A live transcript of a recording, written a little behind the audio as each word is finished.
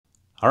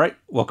All right,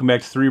 welcome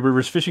back to Three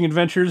Rivers Fishing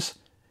Adventures.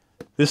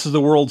 This is the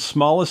world's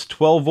smallest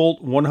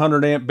 12-volt,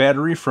 100-amp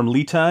battery from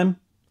LiTime.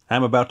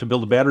 I'm about to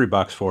build a battery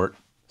box for it.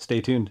 Stay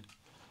tuned.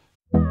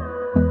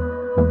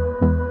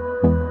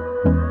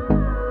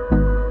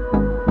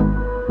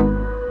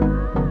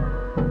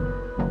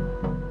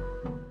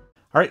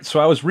 All right, so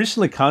I was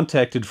recently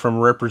contacted from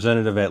a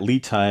representative at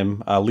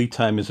LiTime.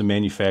 LiTime is a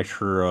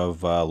manufacturer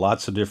of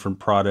lots of different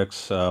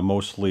products,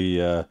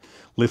 mostly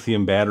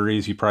lithium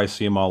batteries. You probably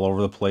see them all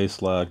over the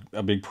place, a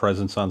big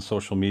presence on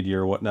social media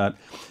or whatnot.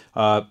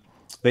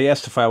 They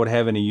asked if I would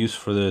have any use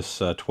for this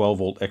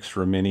 12-volt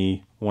extra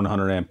mini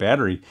 100-amp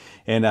battery.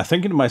 And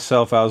thinking to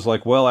myself, I was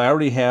like, well, I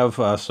already have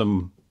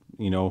some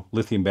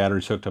lithium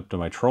batteries hooked up to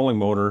my trolling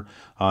motor,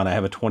 and I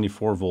have a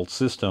 24-volt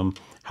system.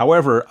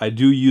 However, I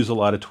do use a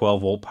lot of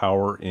 12-volt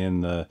power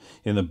in the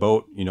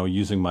boat,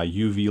 using my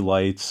UV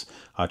lights,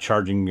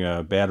 charging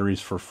batteries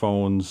for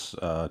phones,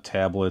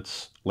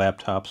 tablets,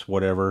 laptops,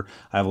 whatever.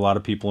 I have a lot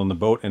of people in the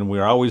boat, and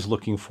we're always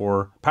looking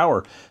for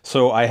power.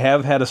 So I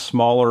have had a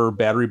smaller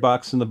battery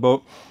box in the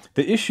boat.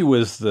 The issue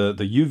is the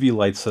UV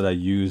lights that I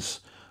use.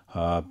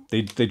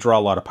 They draw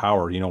a lot of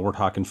power. We're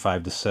talking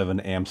 5 to 7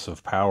 amps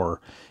of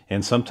power.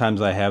 And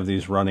sometimes I have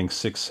these running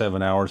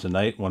 6-7 hours a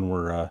night when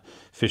we're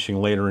fishing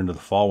later into the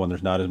fall when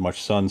there's not as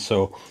much sun.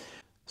 So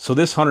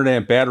this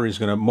 100-amp battery is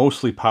going to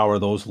mostly power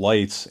those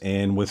lights.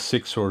 And with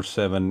 6 or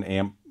 7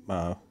 amp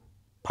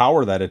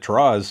power that it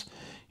draws,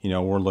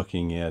 we're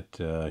looking at,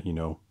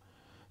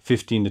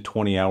 15 to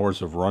 20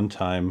 hours of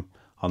runtime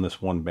on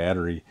this one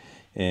battery.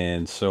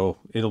 And so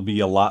it'll be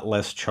a lot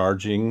less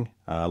charging,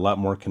 a lot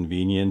more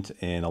convenient,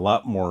 and a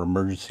lot more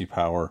emergency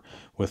power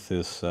with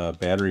this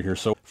battery here.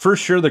 So for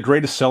sure, the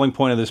greatest selling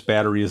point of this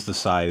battery is the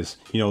size.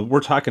 We're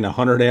talking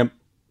 100-amp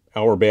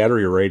hour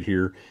battery right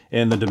here,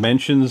 and the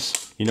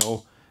dimensions,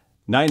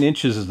 9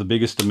 inches is the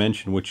biggest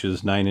dimension, which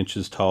is 9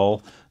 inches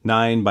tall,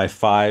 9 by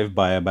 5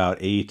 by about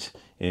 8,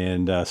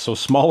 and so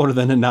smaller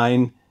than a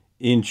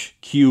 9-inch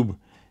cube.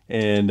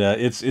 And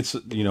it's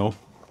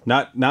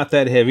not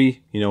that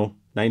heavy,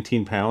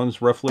 19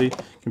 pounds roughly.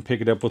 You can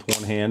pick it up with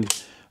one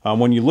hand.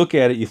 When you look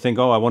at it, you think,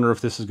 oh, I wonder if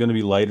this is going to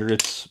be lighter.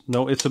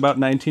 It's about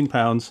 19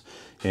 pounds,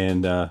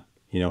 and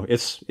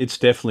it's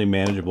definitely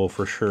manageable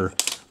for sure.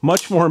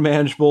 Much more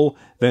manageable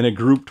than a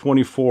Group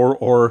 24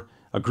 or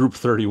a Group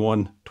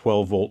 31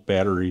 12-volt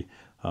battery.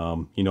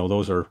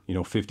 Those are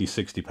 50,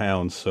 60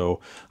 pounds.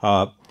 So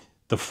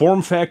the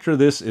form factor of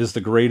this is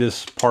the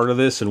greatest part of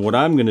this, and what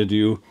I'm going to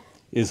do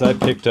is I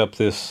picked up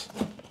this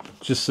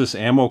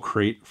ammo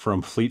crate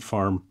from Fleet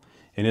Farm,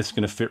 and it's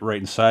going to fit right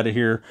inside of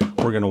here.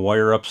 We're going to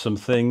wire up some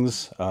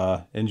things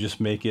and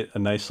just make it a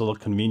nice little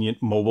convenient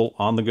mobile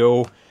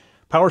on-the-go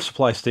power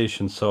supply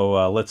station.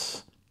 So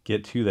let's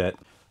get to that.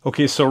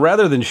 Okay, so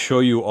rather than show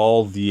you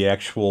all the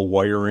actual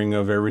wiring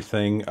of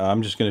everything,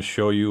 I'm just going to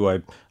show you,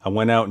 I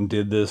went out and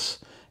did this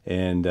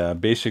and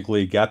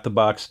basically got the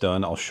box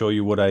done. I'll show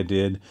you what I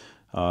did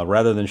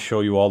rather than show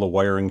you all the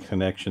wiring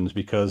connections,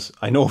 because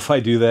I know if I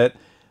do that,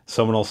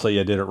 someone will say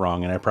I did it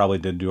wrong, and I probably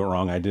did do it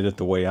wrong. I did it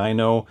the way I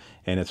know,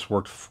 and it's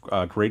worked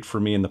great for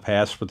me in the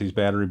past with these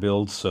battery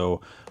builds.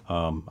 So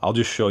I'll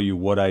just show you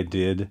what I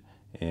did,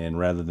 and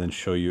rather than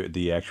show you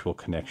the actual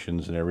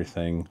connections and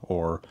everything,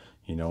 or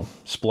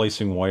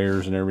splicing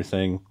wires and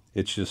everything,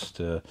 it's just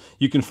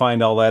you can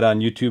find all that on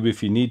YouTube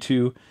if you need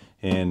to,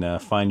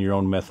 and find your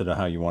own method of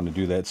how you want to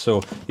do that.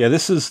 So yeah,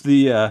 this is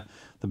the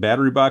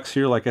battery box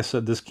here. Like I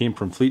said, this came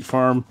from Fleet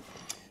Farm.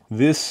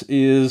 This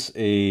is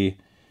a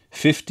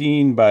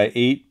 15 by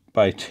 8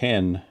 by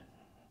 10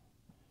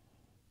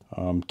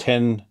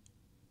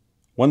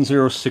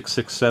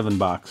 10667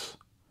 box.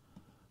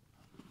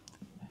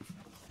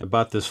 I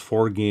bought this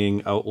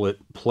 4-gang outlet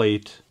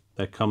plate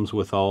that comes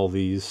with all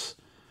these.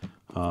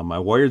 I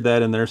wired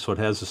that in there so it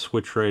has a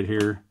switch right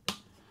here,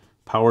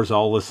 powers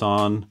all this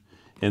on,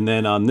 and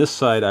then on this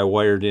side I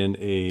wired in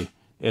a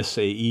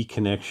SAE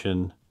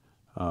connection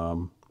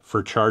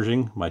for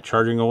charging. My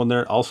charging over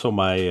there. Also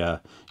my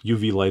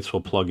UV lights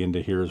will plug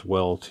into here as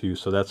well too,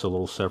 so that's a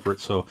little separate.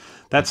 So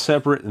that's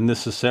separate, and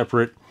this is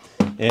separate.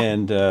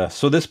 And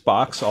so this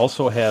box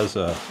also has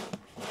a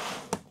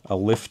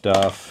lift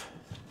off,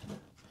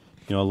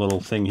 a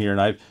little thing here,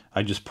 and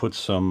I just put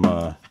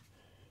some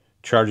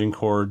charging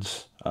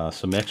cords,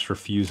 some extra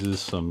fuses,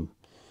 some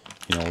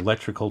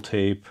electrical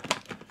tape,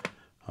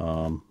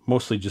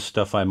 mostly just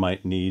stuff I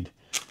might need.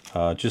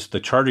 Just the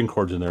charging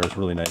cords in there is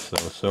really nice though.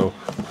 So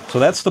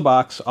that's the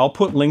box. I'll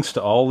put links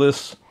to all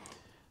this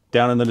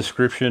down in the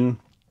description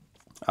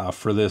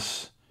for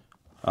this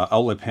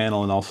outlet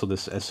panel and also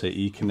this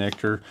SAE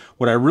connector.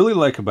 What I really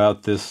like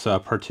about this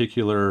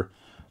particular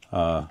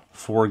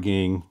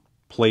 4-gang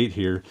plate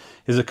here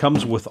is it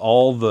comes with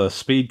all the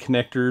spade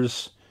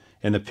connectors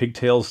and the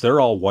pigtails. They're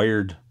all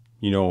wired,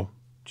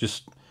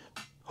 just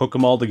hook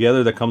them all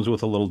together. That comes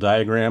with a little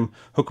diagram.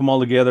 Hook them all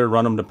together,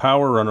 run them to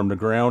power, run them to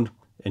ground,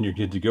 and you're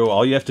good to go.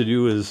 All you have to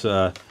do is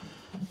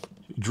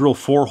drill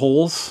 4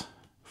 holes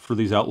for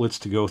these outlets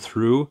to go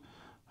through.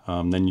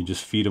 Then you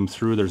just feed them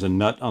through. There's a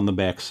nut on the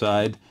back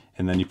side,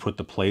 and then you put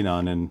the plate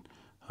on, and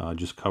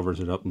just covers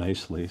it up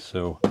nicely.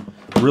 So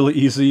really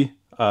easy.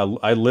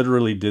 I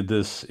literally did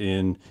this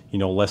in,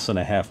 less than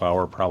a half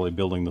hour, probably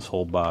building this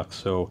whole box.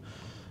 So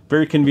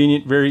very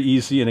convenient, very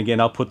easy. And again,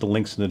 I'll put the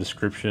links in the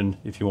description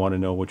if you want to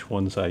know which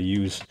ones I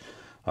use.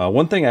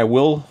 One thing I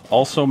will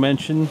also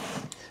mention,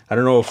 I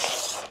don't know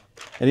if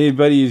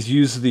anybody has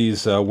used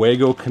these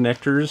Wago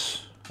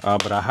connectors,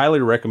 but I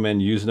highly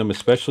recommend using them,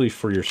 especially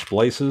for your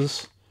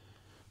splices.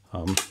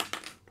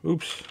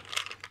 Oops,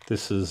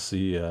 this is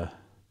the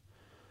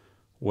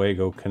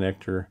Wago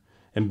connector,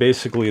 and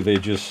basically they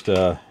just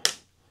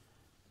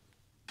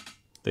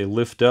they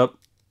lift up.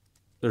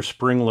 They're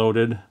spring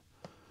loaded.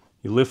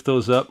 You lift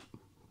those up.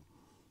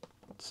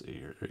 Let's see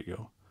here. There you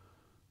go.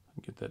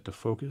 Get that to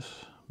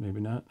focus. Maybe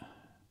not.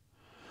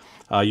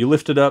 You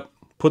lift it up,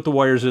 put the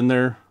wires in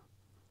there,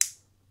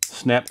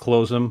 snap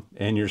close them,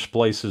 and your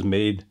splice is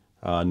made.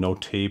 No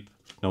tape,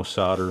 no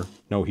solder,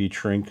 no heat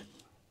shrink.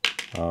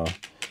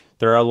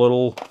 They're a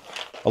little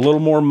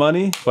more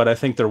money, but I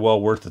think they're well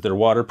worth it. They're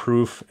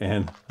waterproof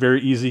and very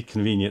easy,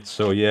 convenient.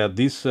 So yeah,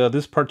 these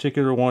this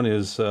particular one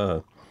is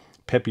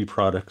Peppy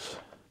Products.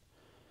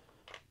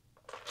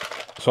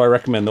 So I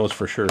recommend those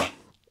for sure.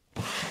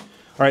 All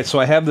right, so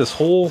I have this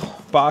whole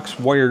box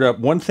wired up.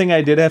 One thing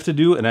I did have to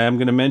do, and I am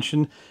going to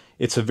mention,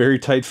 it's a very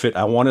tight fit.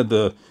 I wanted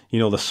the,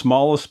 the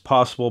smallest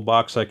possible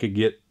box I could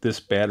get this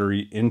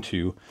battery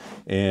into.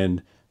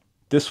 And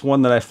this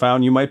one that I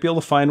found, you might be able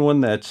to find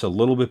one that's a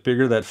little bit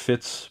bigger that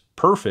fits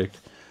perfect.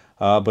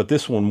 But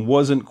this one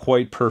wasn't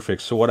quite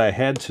perfect. So what I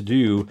had to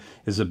do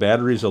is the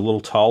battery's a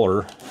little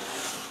taller.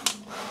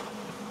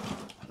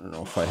 I don't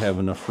know if I have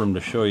enough room to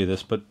show you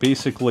this, but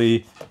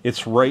basically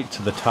it's right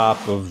to the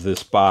top of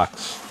this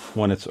box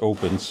when it's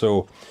open.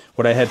 So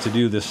what I had to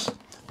do, this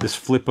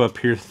flip up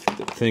here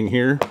thing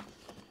here,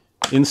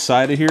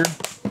 inside of here,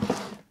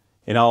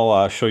 and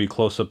I'll show you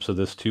close-ups of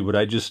this too, but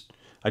I just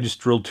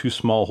drilled 2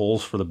 small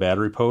holes for the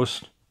battery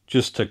post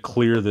just to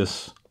clear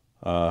this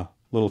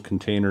little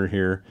container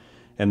here,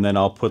 and then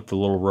I'll put the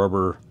little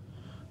rubber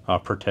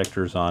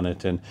protectors on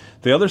it. And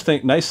the other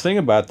nice thing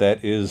about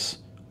that is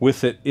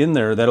with it in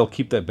there, that'll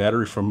keep that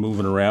battery from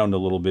moving around a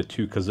little bit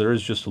too, because there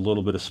is just a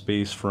little bit of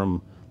space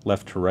from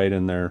left to right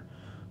in there.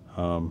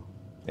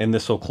 And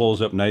this will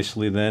close up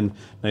nicely then,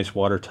 nice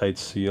watertight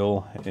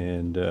seal,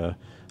 and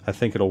I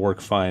think it'll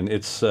work fine.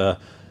 It's not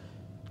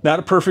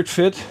a perfect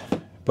fit,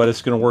 but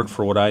it's going to work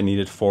for what I need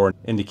it for,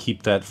 and to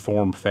keep that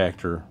form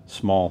factor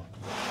small.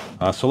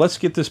 So let's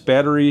get this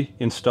battery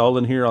installed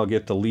in here. I'll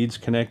get the leads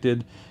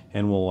connected,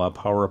 and we'll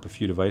power up a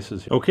few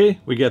devices. Okay,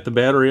 we got the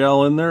battery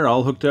all in there,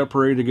 all hooked up,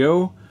 ready to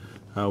go.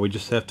 We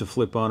just have to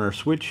flip on our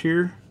switch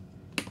here.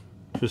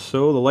 Just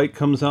so the light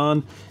comes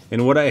on.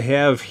 And what I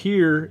have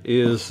here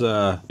is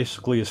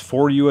basically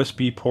 4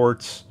 USB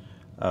ports,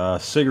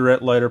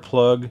 cigarette lighter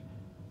plug,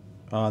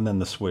 and then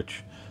the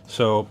switch.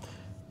 So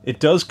it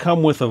does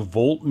come with a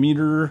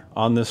voltmeter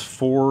on this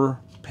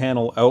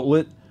 4-panel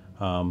outlet,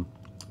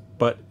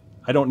 but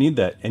I don't need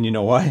that. And you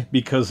know why?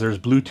 Because there's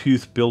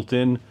Bluetooth built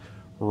in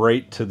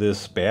right to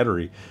this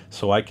battery.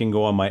 So I can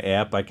go on my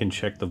app, I can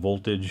check the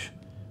voltage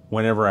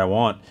whenever I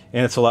want,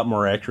 and it's a lot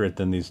more accurate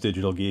than these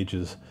digital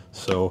gauges.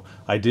 So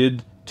I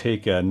did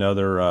take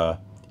another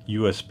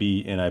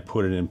USB and I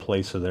put it in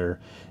place of there.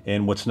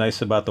 And what's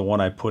nice about the one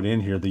I put in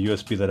here, the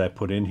USB that I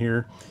put in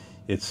here,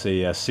 it's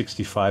a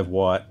 65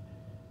 watt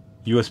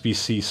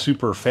USB-C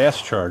super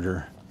fast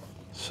charger.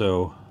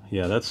 So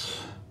yeah,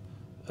 that's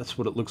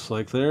what it looks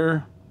like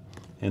there.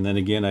 And then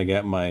again, I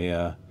got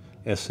my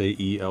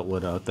SAE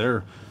outlet out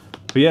there.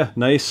 But yeah,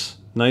 nice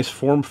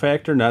form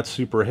factor, not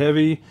super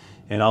heavy.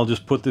 And I'll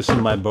just put this in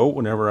my boat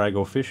whenever I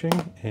go fishing,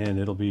 and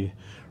it'll be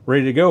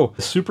ready to go.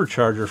 The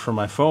supercharger for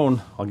my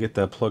phone, I'll get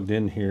that plugged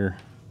in here,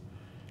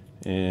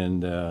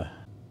 and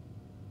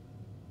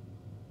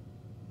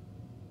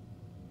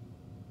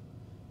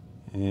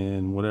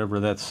whatever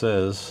that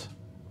says,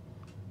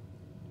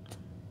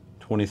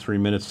 23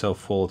 minutes till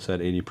full, it's at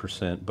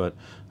 80%, but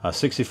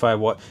 65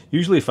 watt.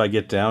 Usually if I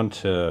get down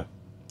to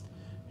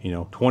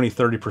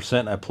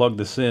 20-30%, I plug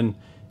this in,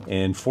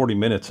 and 40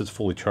 minutes it's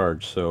fully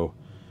charged. So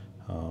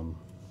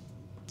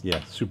yeah,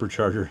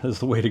 supercharger is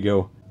the way to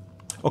go.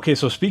 Okay,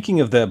 so speaking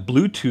of that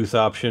Bluetooth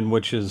option,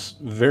 which is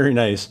very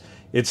nice,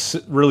 it's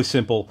really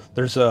simple.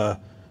 There's a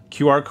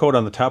QR code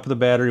on the top of the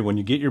battery. When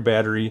you get your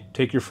battery,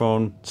 take your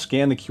phone,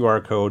 scan the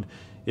QR code,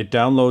 it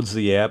downloads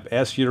the app,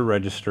 asks you to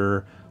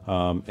register,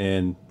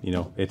 and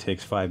it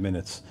takes 5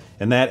 minutes.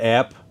 And that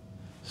app,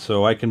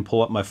 so I can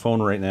pull up my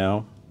phone right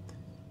now,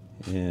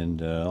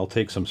 and I'll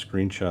take some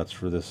screenshots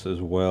for this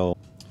as well.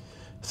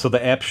 So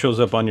the app shows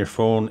up on your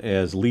phone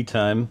as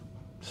LiTime.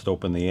 Just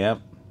open the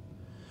app.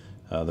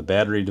 The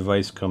battery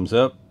device comes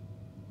up.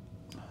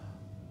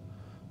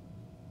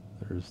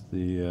 There's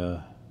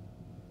the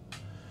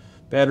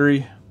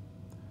battery.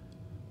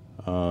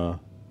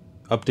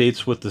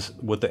 Updates with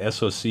the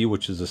SoC,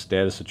 which is the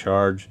status of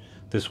charge.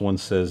 This one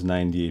says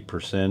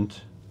 98%,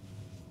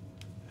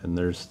 and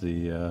there's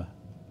the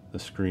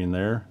screen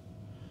there.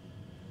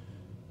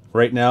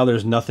 Right now,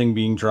 there's nothing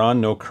being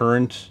drawn, no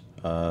current.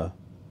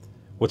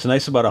 What's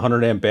nice about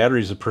 100 amp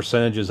batteries, the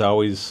percentages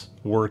always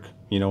work,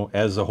 you know,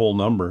 as a whole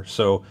number.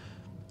 So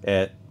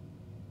at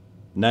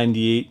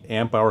 98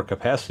 amp hour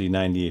capacity,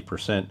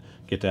 98%,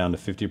 get down to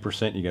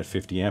 50%, you got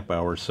 50 amp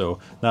hours. So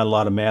not a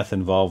lot of math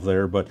involved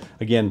there. But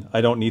again,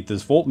 I don't need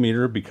this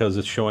voltmeter because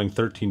it's showing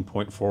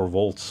 13.4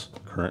 volts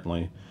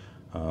currently.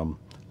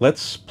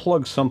 Let's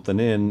plug something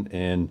in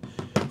and,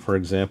 for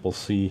example,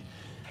 see,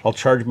 I'll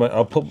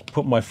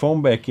put my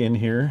phone back in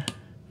here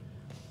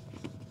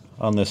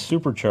on this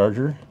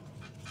supercharger.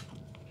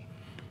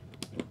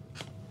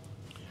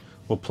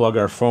 We'll plug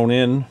our phone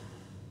in.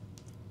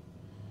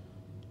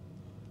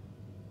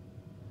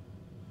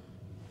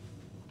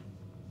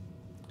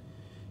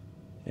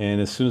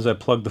 And as soon as I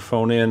plug the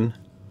phone in,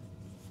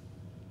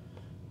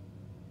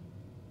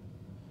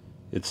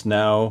 it's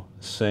now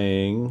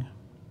saying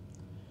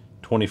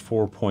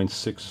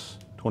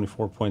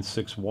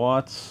 24.6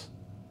 watts.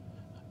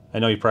 I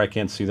know you probably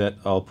can't see that.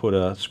 I'll put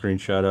a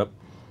screenshot up.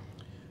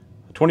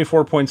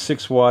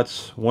 24.6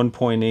 watts,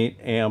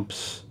 1.8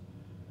 amps.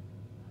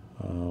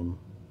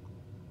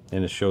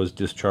 And it shows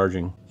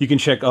discharging. You can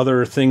check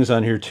other things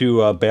on here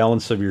too,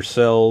 balance of your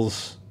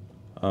cells,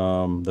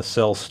 the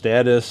cell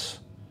status,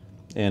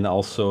 and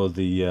also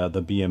the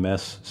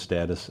BMS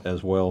status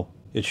as well.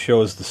 It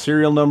shows the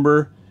serial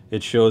number,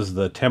 it shows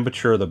the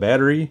temperature of the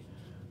battery,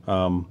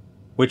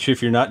 which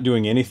if you're not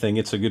doing anything,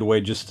 it's a good way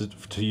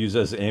just to use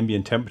as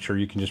ambient temperature.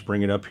 You can just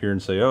bring it up here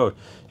and say, oh,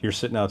 you're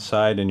sitting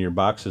outside and your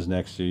box is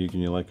next to you,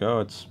 and you're like,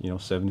 oh, it's, you know,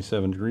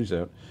 77 degrees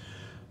out.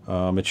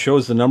 It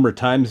shows the number of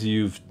times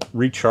you've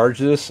recharged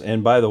this,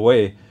 and by the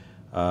way,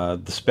 the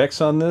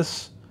specs on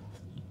this,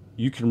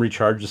 you can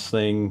recharge this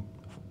thing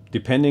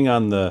depending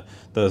on the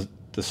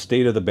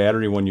state of the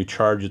battery when you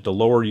charge it. The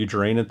lower you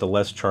drain it, the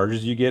less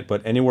charges you get,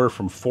 but anywhere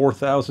from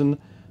 4,000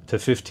 to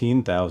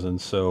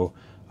 15,000. So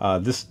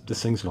this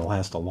thing's gonna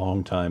last a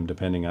long time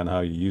depending on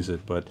how you use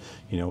it, but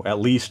you know, at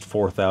least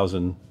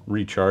 4,000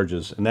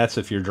 recharges, and that's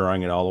if you're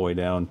drawing it all the way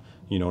down,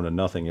 you know, to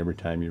nothing every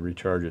time you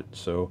recharge it.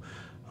 So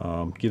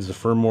gives a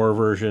firmware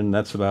version.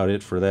 That's about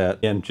it for that.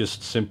 And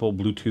just simple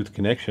Bluetooth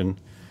connection.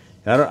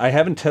 I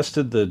haven't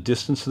tested the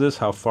distance of this,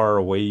 how far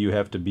away you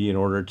have to be in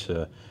order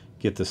to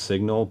get the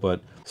signal.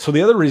 But so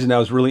the other reason I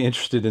was really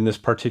interested in this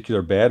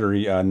particular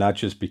battery, not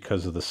just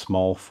because of the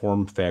small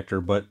form factor,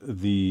 but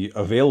the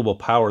available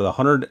power. The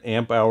 100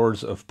 amp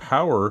hours of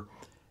power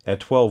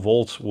at 12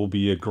 volts will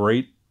be a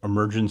great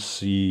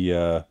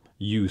emergency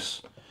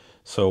use.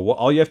 So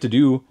all you have to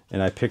do,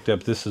 and I picked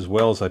up this as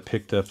well, is I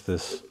picked up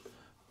this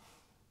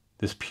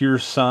pure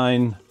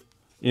sine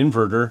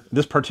inverter.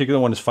 This particular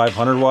one is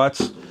 500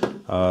 watts.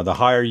 The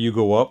higher you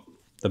go up,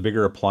 the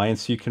bigger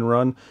appliance you can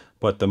run,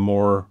 but the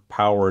more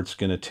power it's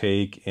going to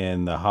take,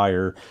 and the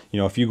higher, you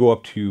know, if you go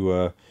up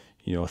to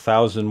you know,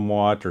 1,000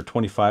 watt or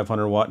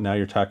 2,500 watt, now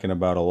you're talking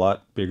about a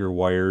lot bigger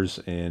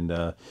wires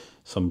and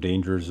some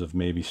dangers of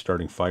maybe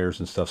starting fires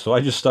and stuff. So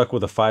I just stuck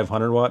with a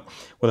 500 watt.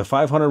 With a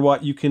 500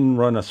 watt, you can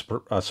run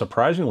a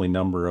surprisingly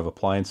number of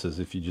appliances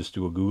if you just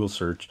do a Google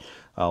search.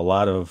 A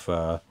lot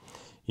of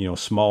you know,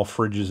 small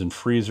fridges and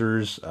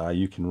freezers.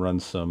 You can run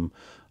some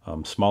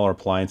smaller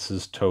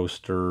appliances,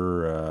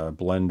 toaster,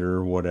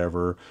 blender,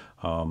 whatever,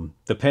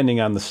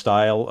 depending on the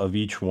style of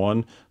each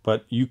one.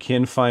 But you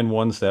can find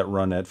ones that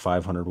run at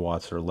 500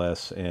 watts or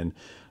less, and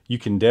you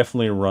can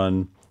definitely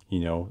run,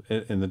 you know,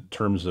 in the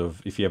terms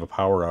of if you have a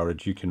power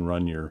outage, you can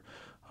run your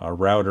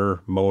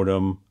router,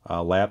 modem,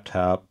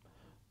 laptop,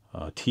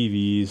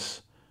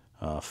 TVs,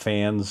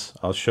 fans.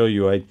 I'll show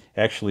you. I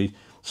actually,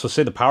 so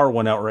say the power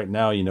went out right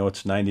now, you know,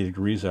 it's 90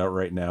 degrees out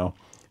right now.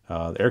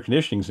 The air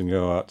conditioning's gonna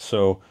go out.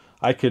 So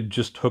I could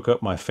just hook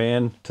up my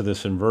fan to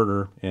this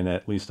inverter, and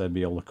at least I'd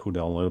be able to cool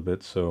down a little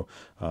bit. So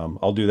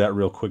I'll do that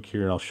real quick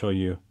here, and I'll show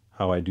you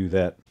how I do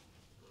that.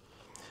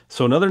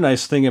 So another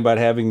nice thing about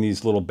having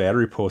these little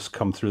battery posts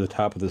come through the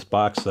top of this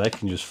box is I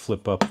can just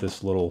flip up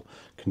this little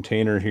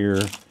container here,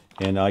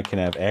 and I can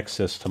have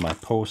access to my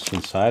posts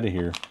inside of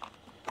here.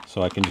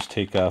 So I can just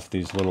take off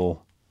these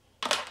little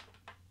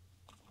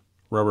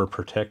rubber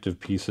protective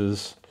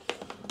pieces.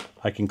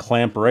 I can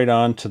clamp right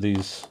on to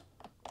these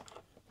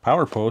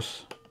power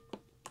posts,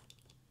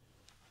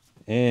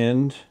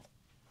 and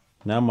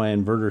now my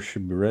inverter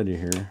should be ready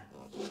here.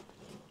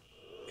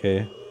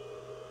 Okay,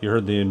 you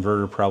heard the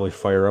inverter probably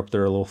fire up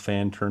there, a little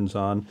fan turns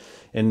on,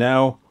 and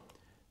now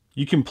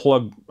you can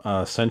plug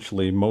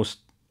essentially most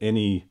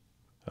any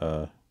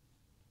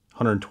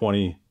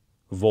 120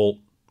 volt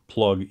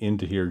plug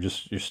into here,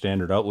 just your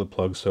standard outlet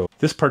plug. So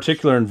this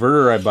particular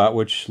inverter I bought,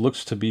 which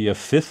looks to be a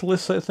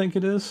fifth-less, I think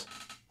it is.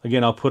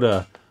 Again, I'll put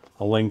a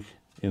link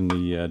in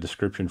the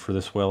description for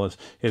this. Well,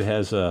 it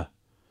has a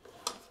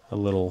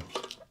little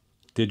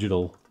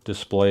digital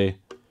display,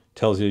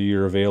 tells you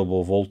your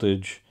available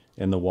voltage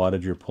and the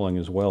wattage you're pulling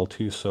as well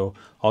too. So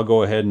I'll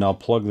go ahead and I'll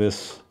plug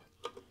this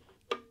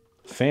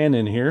fan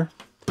in here,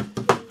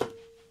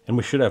 and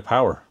we should have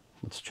power.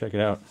 Let's check it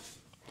out.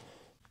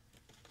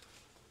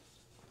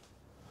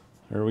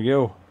 There we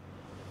go.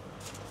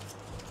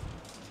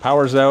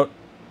 Power's out,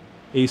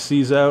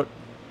 AC's out.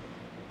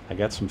 I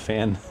got some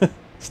fan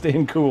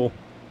staying cool.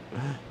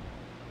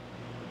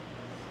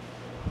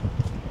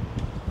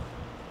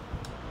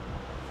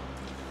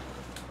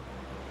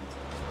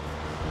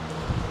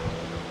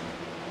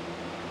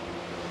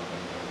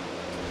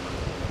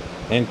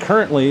 And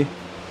currently,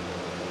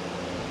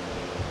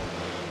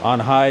 on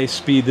high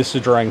speed, this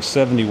is drawing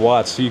 70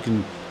 watts. So you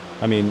can,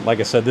 I mean, like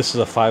I said, this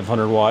is a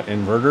 500 watt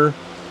inverter.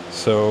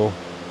 So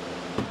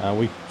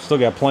we still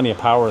got plenty of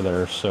power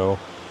there. So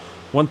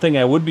one thing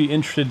I would be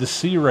interested to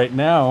see right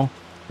now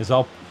is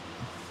I'll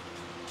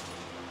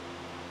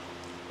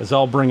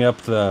bring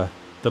up the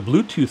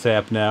Bluetooth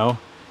app now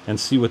and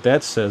see what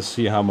that says,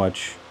 see how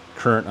much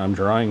current I'm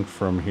drawing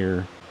from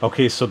here.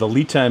 Okay, so the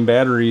LiTime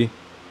battery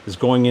is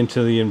going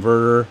into the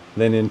inverter,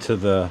 then into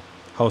the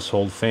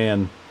household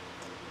fan.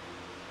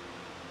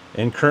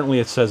 And currently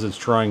it says it's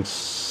drawing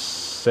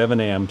 7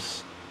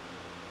 amps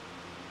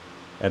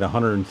at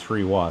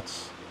 103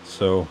 watts.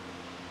 So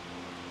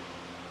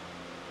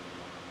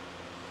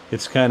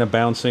it's kind of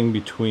bouncing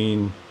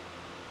between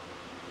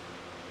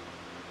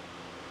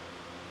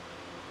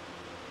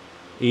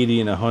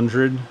 80 and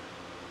 100,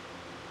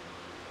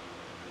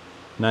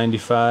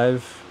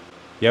 95.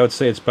 Yeah, I would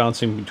say it's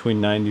bouncing between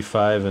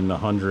 95 and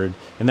 100,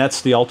 and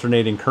that's the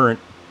alternating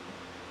current.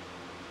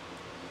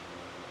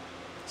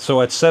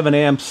 So at 7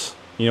 amps,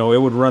 you know,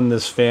 it would run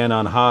this fan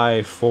on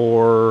high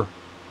for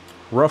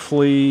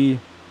roughly,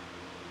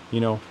 you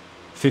know,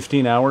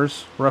 15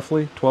 hours,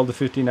 roughly 12 to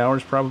 15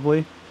 hours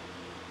probably.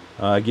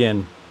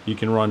 Again, you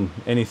can run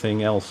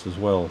anything else as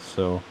well.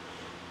 So,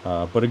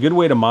 but a good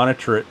way to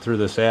monitor it through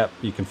this app,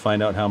 you can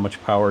find out how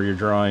much power you're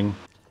drawing.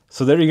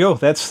 So there you go.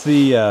 That's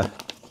the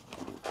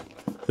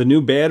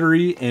new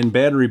battery and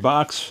battery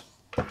box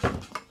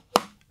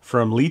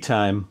from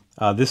LiTime.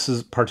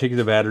 This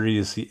particular battery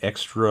is the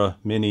Extra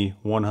Mini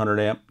 100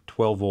 amp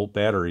 12 volt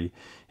battery.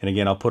 And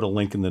again, I'll put a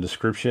link in the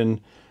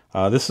description.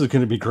 This is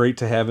going to be great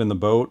to have in the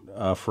boat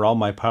for all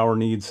my power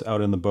needs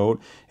out in the boat,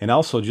 and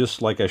also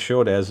just like I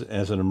showed as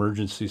an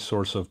emergency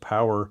source of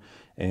power.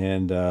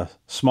 And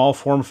small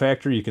form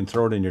factor, you can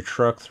throw it in your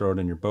truck, throw it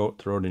in your boat,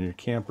 throw it in your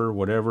camper,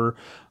 whatever.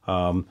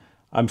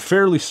 I'm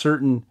fairly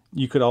certain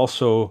you could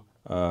also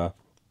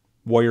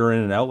wire in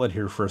an outlet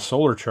here for a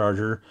solar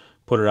charger,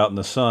 put it out in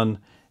the sun,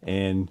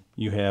 and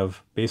you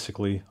have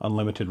basically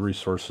unlimited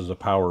resources of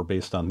power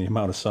based on the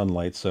amount of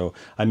sunlight. So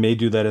I may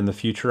do that in the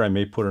future. I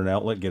may put an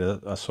outlet, get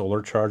a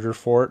solar charger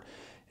for it,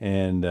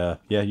 and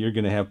yeah, you're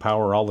going to have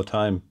power all the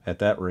time at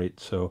that rate.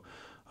 So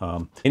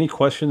any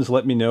questions,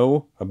 let me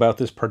know about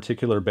this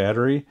particular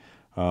battery.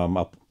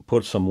 I'll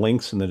put some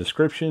links in the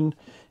description,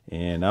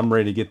 and I'm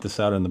ready to get this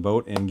out on the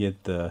boat and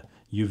get the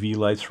UV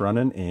lights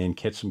running and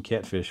catch some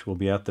catfish. We'll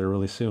be out there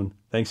really soon.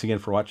 Thanks again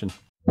for watching.